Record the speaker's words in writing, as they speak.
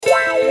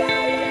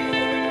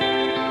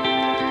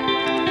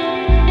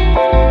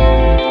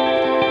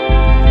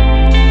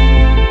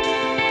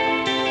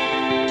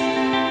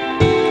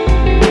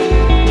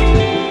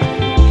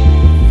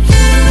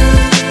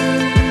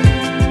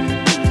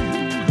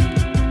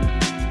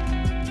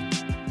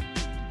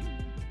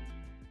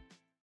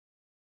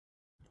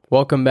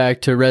Welcome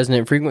back to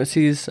Resonant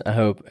Frequencies. I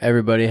hope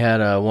everybody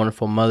had a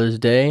wonderful Mother's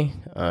Day.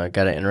 Got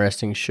an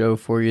interesting show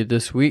for you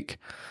this week.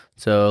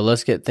 So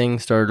let's get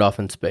things started off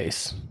in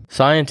space.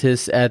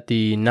 Scientists at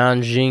the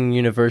Nanjing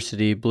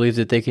University believe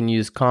that they can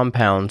use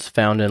compounds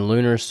found in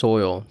lunar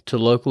soil to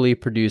locally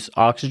produce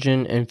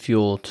oxygen and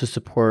fuel to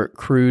support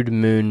crewed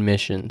moon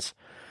missions.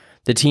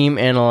 The team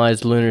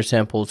analyzed lunar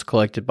samples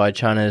collected by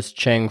China's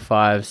Chang'e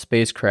 5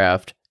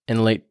 spacecraft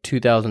in late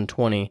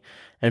 2020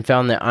 and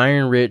found that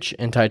iron-rich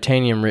and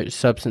titanium-rich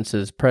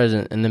substances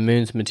present in the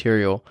moon's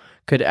material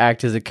could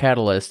act as a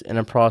catalyst in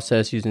a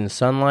process using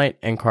sunlight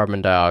and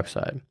carbon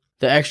dioxide.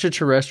 The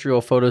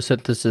extraterrestrial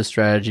photosynthesis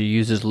strategy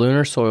uses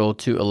lunar soil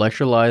to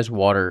electrolyze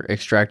water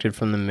extracted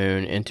from the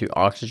moon into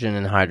oxygen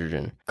and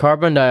hydrogen.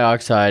 Carbon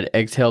dioxide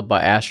exhaled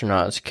by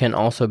astronauts can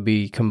also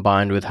be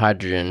combined with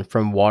hydrogen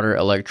from water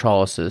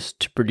electrolysis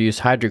to produce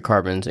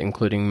hydrocarbons,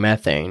 including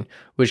methane,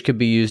 which could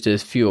be used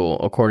as fuel,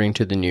 according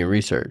to the new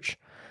research.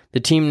 The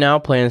team now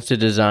plans to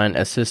design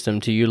a system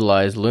to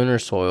utilize lunar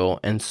soil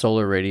and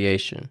solar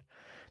radiation.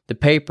 The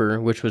paper,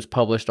 which was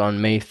published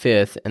on May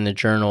 5th in the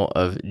Journal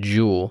of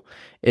Joule,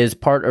 is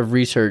part of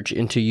research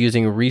into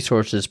using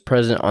resources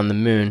present on the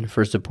moon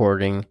for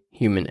supporting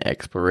human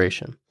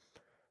exploration.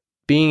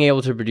 Being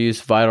able to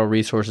produce vital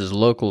resources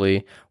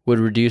locally would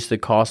reduce the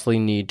costly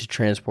need to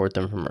transport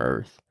them from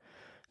Earth.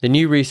 The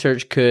new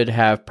research could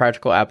have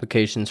practical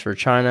applications for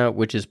China,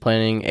 which is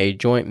planning a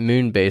joint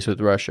moon base with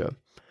Russia.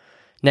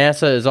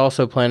 NASA is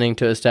also planning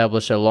to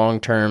establish a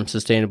long-term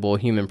sustainable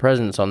human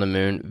presence on the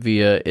moon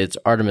via its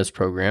Artemis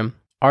program.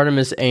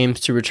 Artemis aims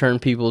to return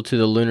people to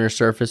the lunar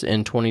surface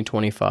in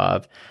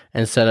 2025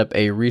 and set up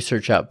a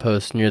research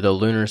outpost near the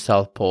lunar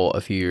South Pole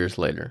a few years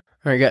later.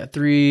 All right, got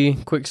three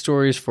quick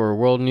stories for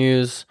world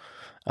news.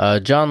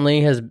 John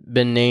Lee has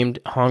been named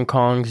Hong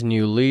Kong's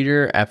new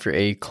leader after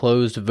a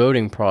closed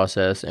voting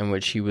process in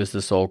which he was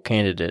the sole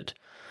candidate.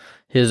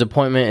 His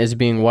appointment is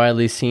being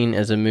widely seen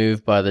as a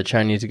move by the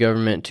Chinese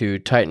government to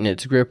tighten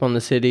its grip on the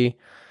city.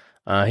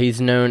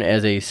 He's known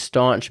as a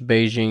staunch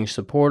Beijing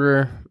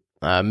supporter.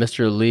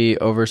 Mr. Lee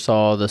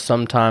oversaw the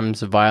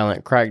sometimes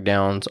violent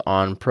crackdowns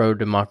on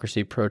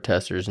pro-democracy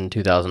protesters in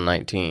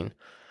 2019.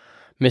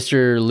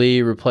 Mr.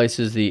 Lee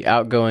replaces the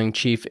outgoing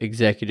chief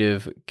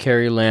executive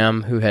Carrie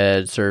Lam, who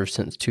had served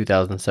since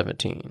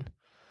 2017.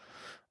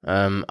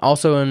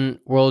 Also in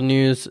world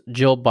news,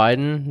 Jill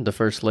Biden, the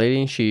First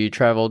Lady, she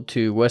traveled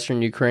to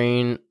Western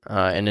Ukraine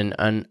in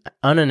an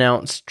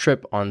unannounced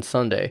trip on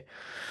Sunday.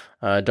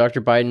 Dr.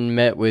 Biden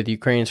met with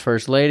Ukraine's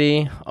First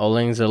Lady,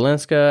 Olena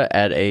Zelenska,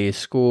 at a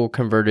school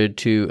converted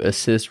to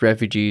assist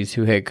refugees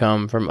who had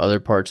come from other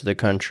parts of the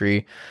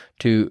country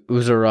to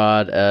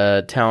Uzhhorod,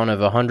 a town of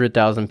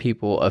 100,000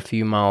 people a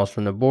few miles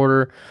from the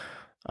border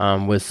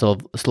with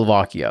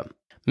Slovakia.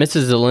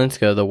 Mrs.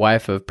 Zelenska, the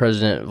wife of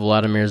President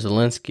Vladimir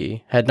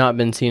Zelensky, had not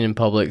been seen in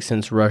public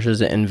since Russia's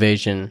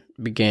invasion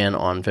began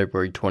on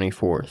February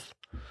 24th.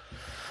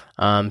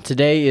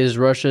 Today is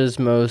Russia's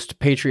most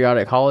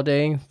patriotic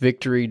holiday,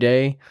 Victory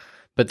Day,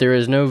 but there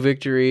is no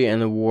victory in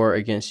the war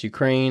against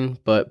Ukraine,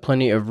 but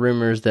plenty of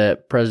rumors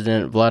that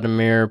President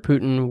Vladimir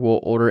Putin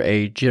will order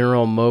a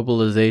general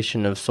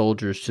mobilization of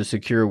soldiers to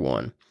secure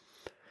one.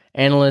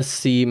 Analysts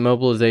see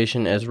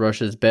mobilization as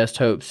Russia's best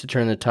hopes to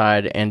turn the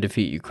tide and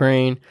defeat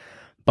Ukraine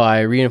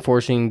by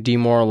reinforcing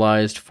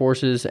demoralized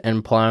forces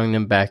and plowing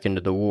them back into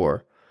the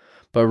war.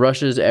 But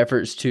Russia's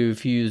efforts to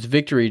fuse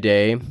Victory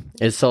Day,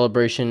 its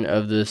celebration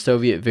of the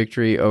Soviet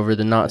victory over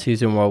the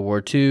Nazis in World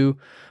War II,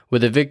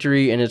 with a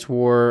victory in its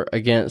war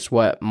against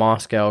what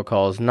Moscow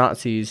calls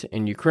Nazis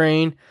in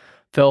Ukraine,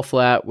 fell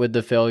flat with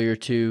the failure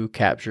to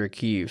capture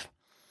Kyiv.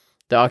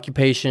 The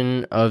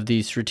occupation of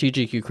the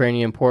strategic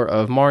Ukrainian port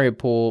of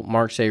Mariupol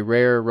marks a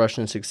rare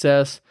Russian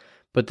success,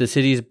 but the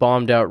city's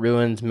bombed-out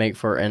ruins make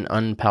for an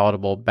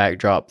unpalatable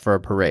backdrop for a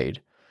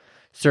parade.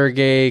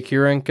 Sergei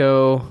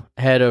Kurenko,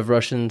 head of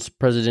Russia's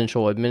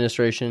presidential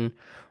administration,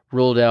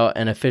 ruled out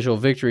an official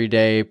Victory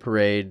Day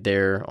parade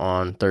there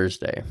on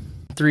Thursday.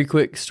 Three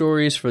quick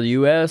stories for the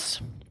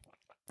U.S.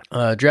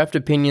 Draft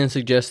opinion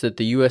suggests that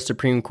the U.S.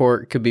 Supreme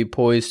Court could be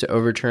poised to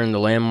overturn the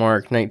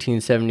landmark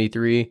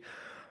 1973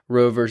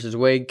 Roe v.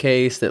 Wade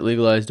case that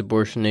legalized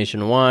abortion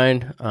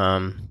nationwide.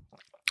 The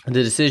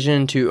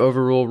decision to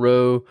overrule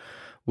Roe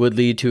would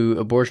lead to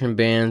abortion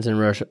bans in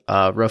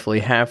roughly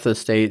half the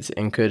states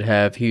and could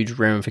have huge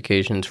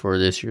ramifications for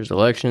this year's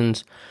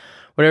elections.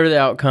 Whatever the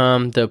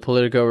outcome, the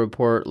Politico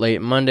report late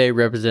Monday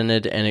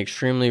represented an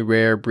extremely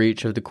rare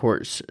breach of the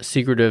court's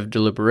secretive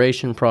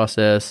deliberation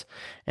process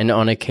and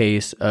on a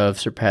case of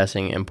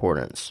surpassing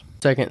importance.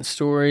 Second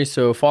story,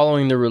 so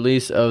following the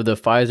release of the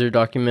Pfizer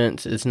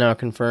documents, it's now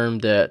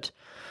confirmed that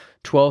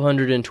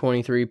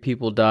 1,223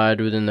 people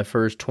died within the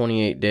first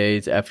 28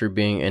 days after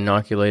being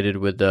inoculated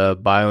with the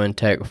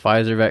BioNTech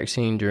Pfizer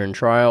vaccine during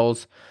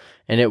trials,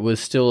 and it was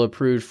still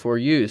approved for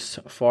use.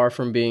 Far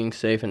from being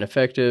safe and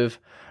effective,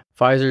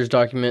 Pfizer's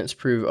documents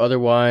prove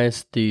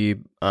otherwise. The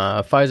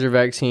Pfizer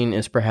vaccine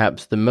is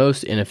perhaps the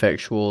most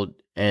ineffectual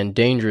and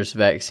dangerous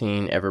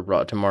vaccine ever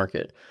brought to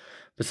market.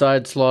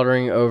 Besides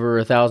slaughtering over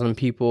 1,000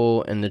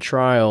 people in the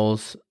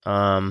trials,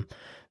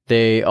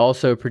 they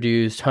also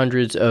produced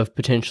hundreds of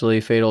potentially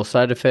fatal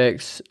side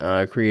effects,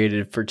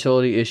 created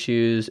fertility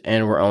issues,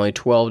 and were only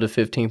 12 to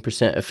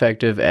 15%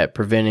 effective at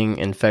preventing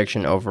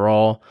infection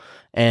overall,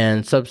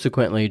 and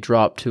subsequently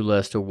dropped to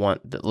less than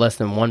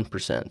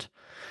 1%,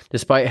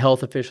 despite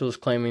health officials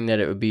claiming that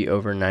it would be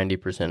over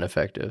 90%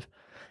 effective.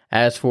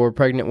 As for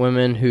pregnant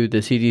women who the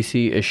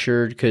CDC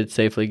assured could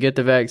safely get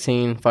the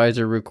vaccine,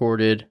 Pfizer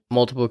recorded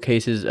multiple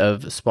cases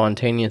of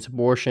spontaneous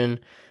abortion,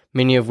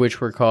 many of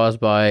which were caused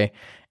by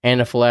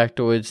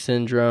anaphylactoid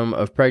syndrome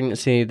of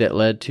pregnancy that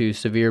led to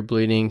severe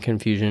bleeding,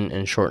 confusion,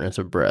 and shortness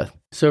of breath.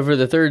 So for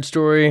the third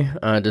story,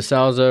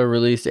 DeSouza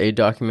released a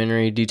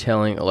documentary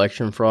detailing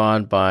election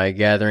fraud by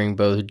gathering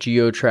both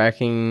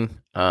geo-tracking,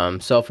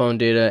 cell phone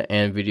data,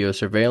 and video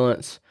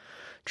surveillance.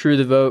 True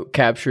the Vote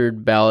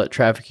captured ballot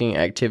trafficking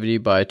activity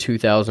by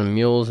 2,000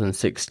 mules in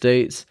 6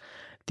 states.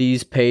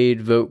 These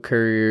paid vote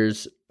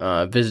couriers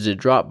visited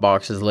drop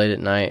boxes late at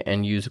night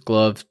and used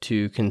gloves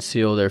to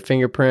conceal their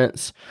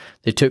fingerprints.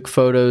 They took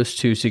photos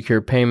to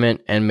secure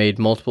payment and made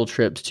multiple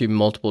trips to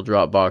multiple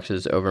drop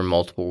boxes over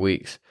multiple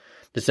weeks.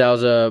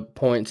 DeSouza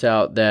points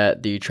out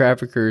that the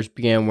traffickers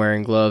began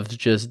wearing gloves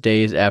just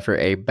days after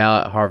a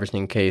ballot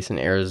harvesting case in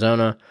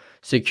Arizona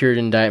secured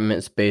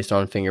indictments based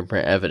on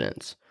fingerprint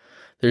evidence.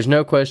 There's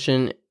no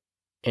question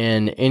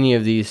in any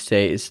of these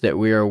states that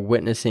we are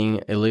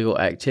witnessing illegal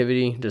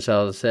activity,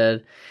 DeSouza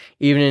said.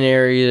 Even in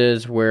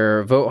areas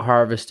where vote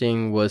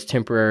harvesting was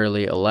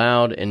temporarily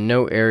allowed, in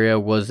no area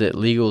was it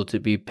legal to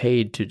be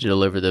paid to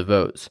deliver the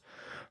votes.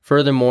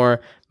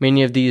 Furthermore,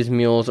 many of these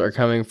mules are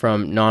coming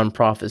from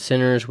nonprofit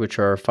centers, which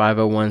are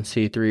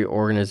 501c3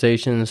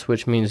 organizations,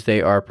 which means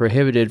they are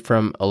prohibited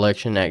from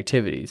election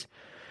activities.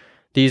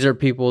 These are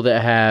people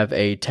that have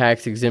a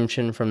tax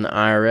exemption from the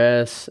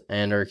IRS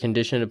and are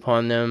conditioned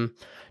upon them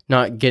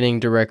not getting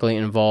directly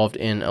involved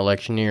in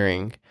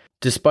electioneering.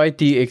 Despite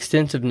the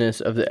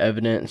extensiveness of the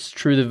evidence,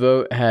 True the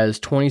Vote has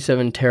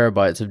 27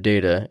 terabytes of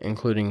data,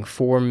 including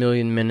 4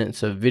 million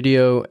minutes of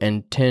video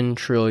and 10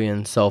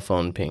 trillion cell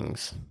phone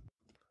pings.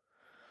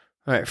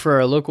 All right, for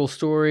our local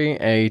story,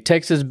 a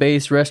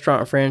Texas-based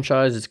restaurant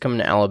franchise is coming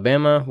to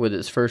Alabama with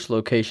its first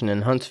location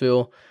in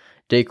Huntsville.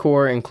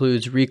 Decor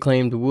includes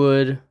reclaimed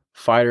wood,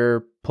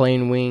 fighter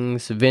plane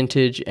wings,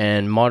 vintage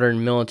and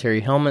modern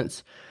military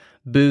helmets,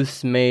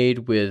 booths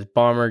made with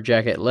bomber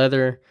jacket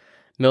leather,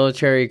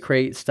 military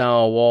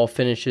crate-style wall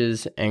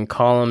finishes, and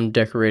column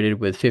decorated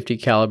with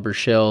 .50 caliber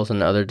shells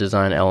and other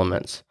design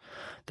elements.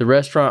 The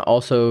restaurant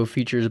also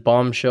features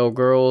bombshell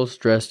girls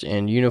dressed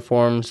in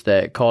uniforms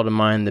that call to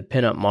mind the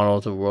pinup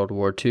models of World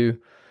War II.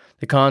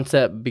 The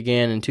concept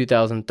began in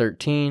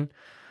 2013.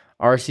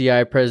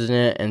 RCI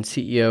President and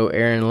CEO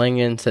Aaron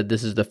Langen said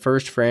this is the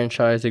first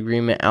franchise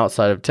agreement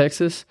outside of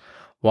Texas,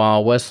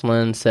 while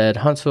Westland said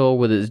Huntsville,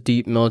 with its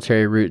deep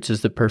military roots,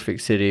 is the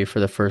perfect city for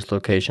the first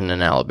location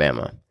in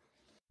Alabama.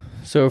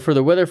 So for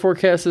the weather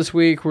forecast this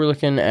week, we're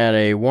looking at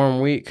a warm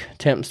week,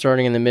 temps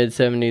starting in the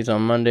mid-70s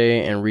on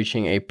Monday and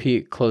reaching a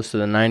peak close to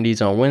the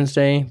 90s on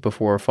Wednesday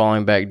before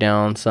falling back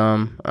down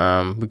some.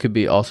 We could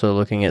be also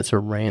looking at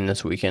some rain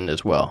this weekend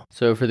as well.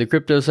 So for the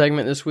crypto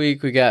segment this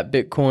week, we got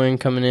Bitcoin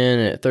coming in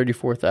at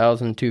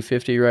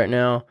 34,250 right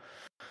now.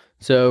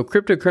 So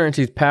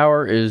cryptocurrency's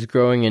power is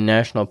growing in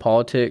national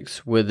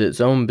politics, with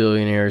its own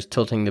billionaires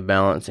tilting the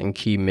balance in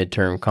key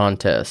midterm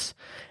contests.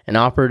 And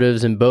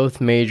operatives in both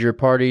major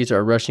parties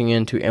are rushing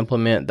in to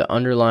implement the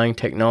underlying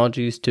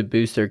technologies to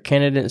boost their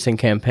candidates and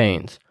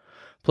campaigns.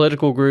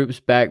 Political groups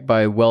backed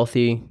by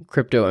wealthy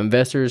crypto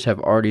investors have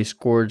already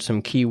scored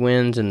some key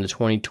wins in the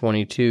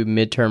 2022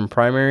 midterm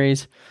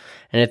primaries.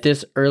 And at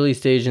this early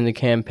stage in the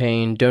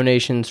campaign,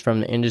 donations from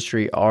the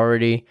industry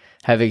already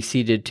have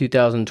exceeded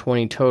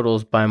 2020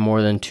 totals by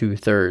more than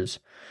 2/3.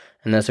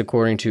 And that's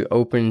according to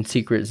Open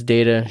Secrets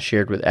data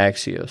shared with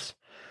Axios.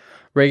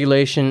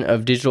 Regulation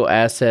of digital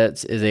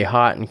assets is a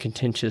hot and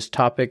contentious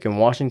topic in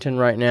Washington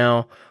right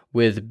now,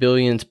 with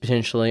billions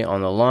potentially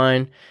on the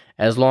line.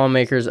 As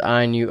lawmakers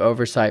eye new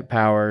oversight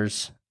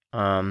powers,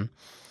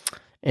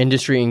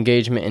 industry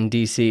engagement in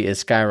D.C.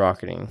 is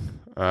skyrocketing.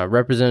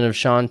 Representative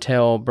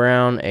Shontel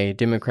Brown, a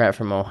Democrat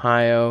from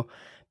Ohio,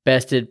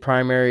 bested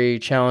primary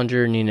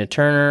challenger Nina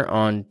Turner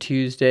on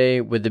Tuesday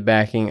with the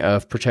backing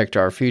of Protect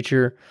Our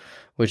Future,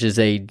 which is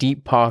a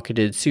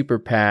deep-pocketed super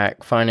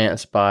PAC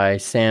financed by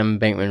Sam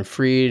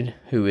Bankman-Fried,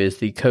 who is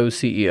the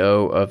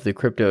co-CEO of the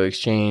crypto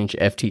exchange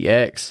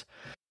FTX.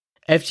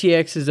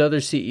 FTX's other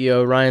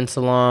CEO, Ryan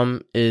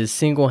Salam, is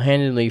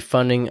single-handedly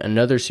funding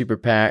another super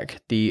PAC,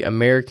 the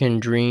American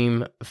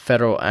Dream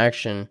Federal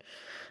Action.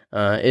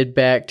 It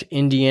backed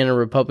Indiana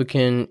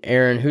Republican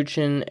Aaron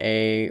Hutchin,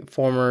 a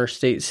former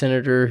state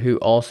senator who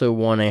also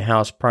won a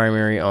House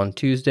primary on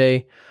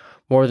Tuesday.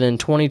 More than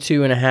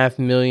 $22.5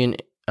 million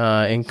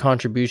in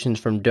contributions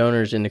from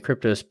donors in the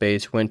crypto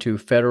space went to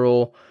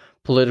federal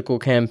political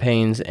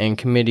campaigns and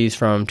committees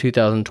from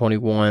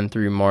 2021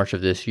 through March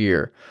of this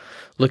year.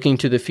 Looking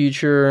to the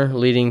future,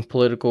 leading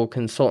political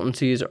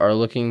consultancies are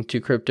looking to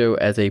crypto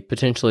as a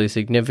potentially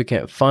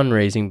significant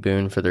fundraising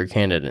boon for their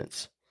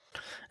candidates.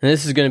 And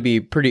this is going to be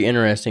pretty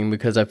interesting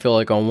because I feel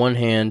like on one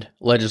hand,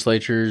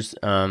 legislatures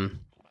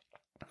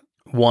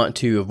want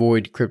to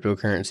avoid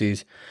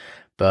cryptocurrencies,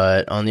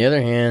 but on the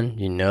other hand,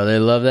 you know they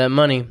love that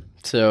money.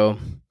 So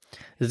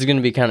this is going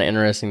to be kind of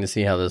interesting to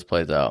see how this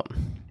plays out.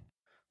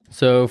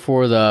 So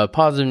for the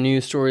positive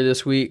news story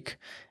this week,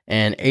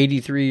 an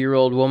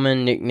 83-year-old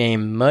woman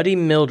nicknamed Muddy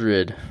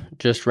Mildred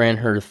just ran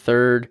her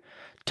third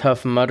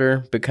Tough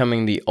Mudder,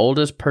 becoming the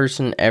oldest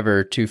person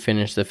ever to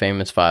finish the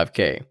famous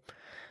 5K.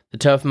 The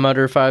Tough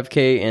Mudder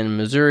 5K in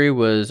Missouri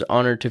was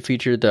honored to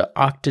feature the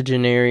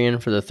octogenarian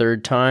for the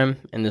third time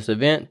in this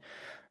event.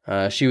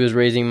 She was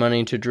raising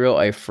money to drill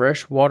a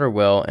fresh water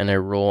well in a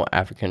rural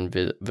African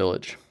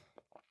village.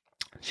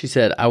 She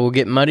said, "I will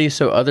get muddy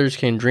so others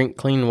can drink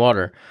clean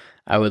water.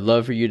 I would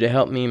love for you to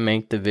help me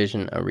make the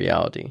vision a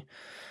reality."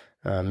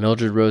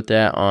 Mildred wrote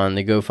that on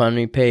the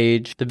GoFundMe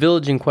page. The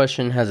village in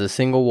question has a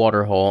single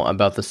water hole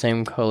about the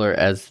same color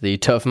as the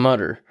Tough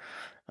Mudder.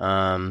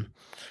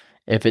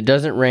 If it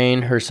doesn't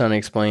rain, her son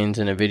explains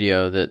in a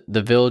video that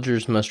the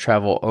villagers must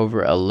travel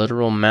over a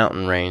literal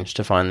mountain range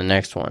to find the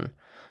next one.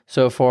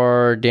 So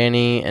far,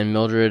 Danny and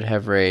Mildred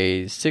have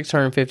raised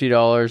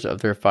 $650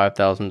 of their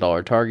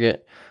 $5,000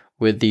 target,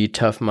 with the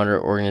Tough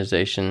Mudder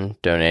organization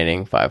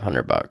donating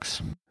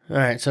 $500. All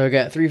right, so I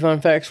got 3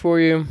 fun facts for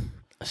you.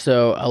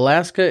 So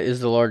Alaska is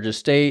the largest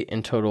state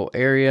in total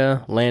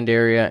area, land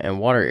area,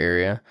 and water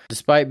area.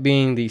 Despite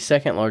being the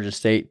second largest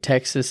state,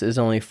 Texas is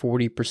only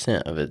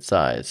 40% of its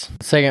size.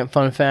 Second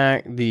fun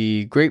fact,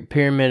 the Great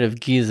Pyramid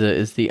of Giza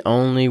is the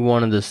only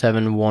one of the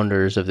 7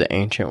 wonders of the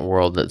ancient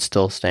world that's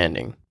still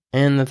standing.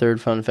 And the third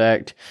fun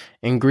fact,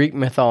 in Greek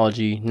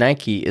mythology,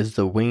 Nike is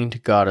the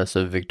winged goddess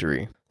of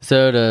victory.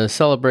 So to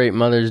celebrate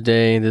Mother's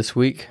Day this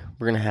week,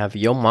 we're going to have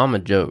Yo Mama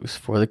jokes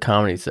for the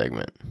comedy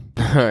segment.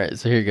 All right,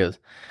 so here goes.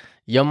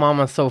 Yo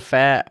mama so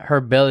fat,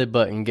 her belly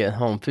button get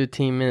home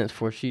 15 minutes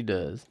before she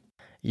does.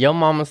 Yo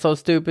mama so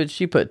stupid,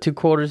 she put 2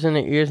 quarters in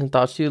her ears and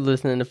thought she was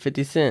listening to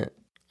 50 Cent.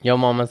 Yo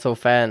mama so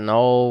fat and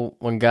old,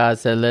 when God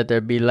said let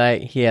there be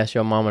light, he asked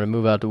your mama to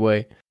move out the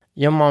way.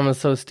 Yo mama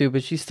so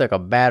stupid, she stuck a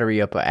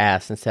battery up her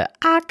ass and said,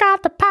 I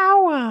got the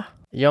power.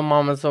 Yo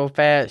mama so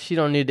fat, she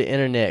don't need the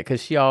internet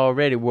cause she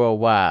already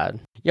worldwide.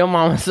 Yo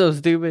mama so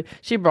stupid,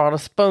 she brought a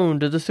spoon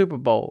to the Super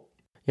Bowl.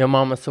 Yo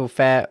mama so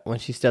fat, when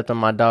she stepped on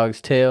my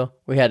dog's tail,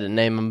 we had to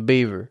name him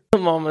Beaver.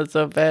 Yo mama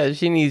so fat,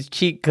 she needs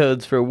cheat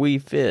codes for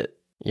Wii Fit.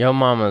 Yo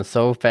mama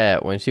so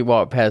fat, when she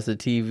walked past the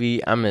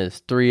TV, I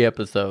missed 3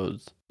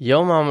 episodes.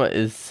 Yo mama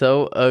is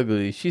so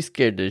ugly, she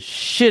scared the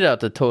shit out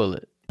the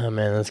toilet. Oh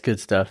man, that's good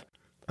stuff.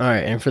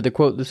 Alright, and for the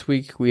quote this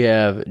week, we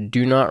have,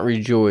 "Do not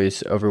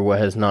rejoice over what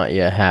has not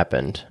yet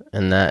happened."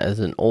 And that is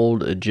an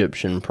old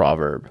Egyptian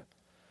proverb.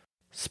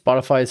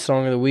 Spotify's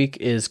song of the week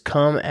is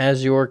Come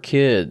As Your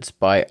Kids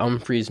by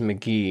Umphrey's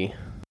McGee.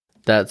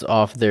 That's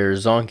off their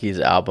Zonkies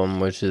album,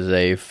 which is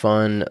a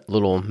fun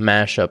little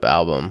mashup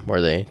album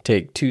where they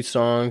take 2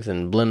 songs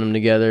and blend them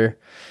together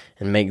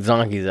and make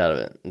Zonkies out of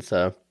it. It's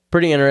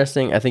pretty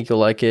interesting. I think you'll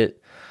like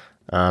it.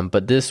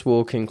 But this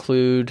will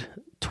conclude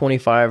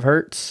 25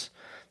 Hertz.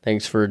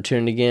 Thanks for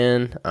tuning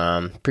in.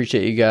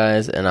 Appreciate you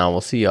guys, and I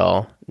will see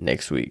y'all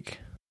next week.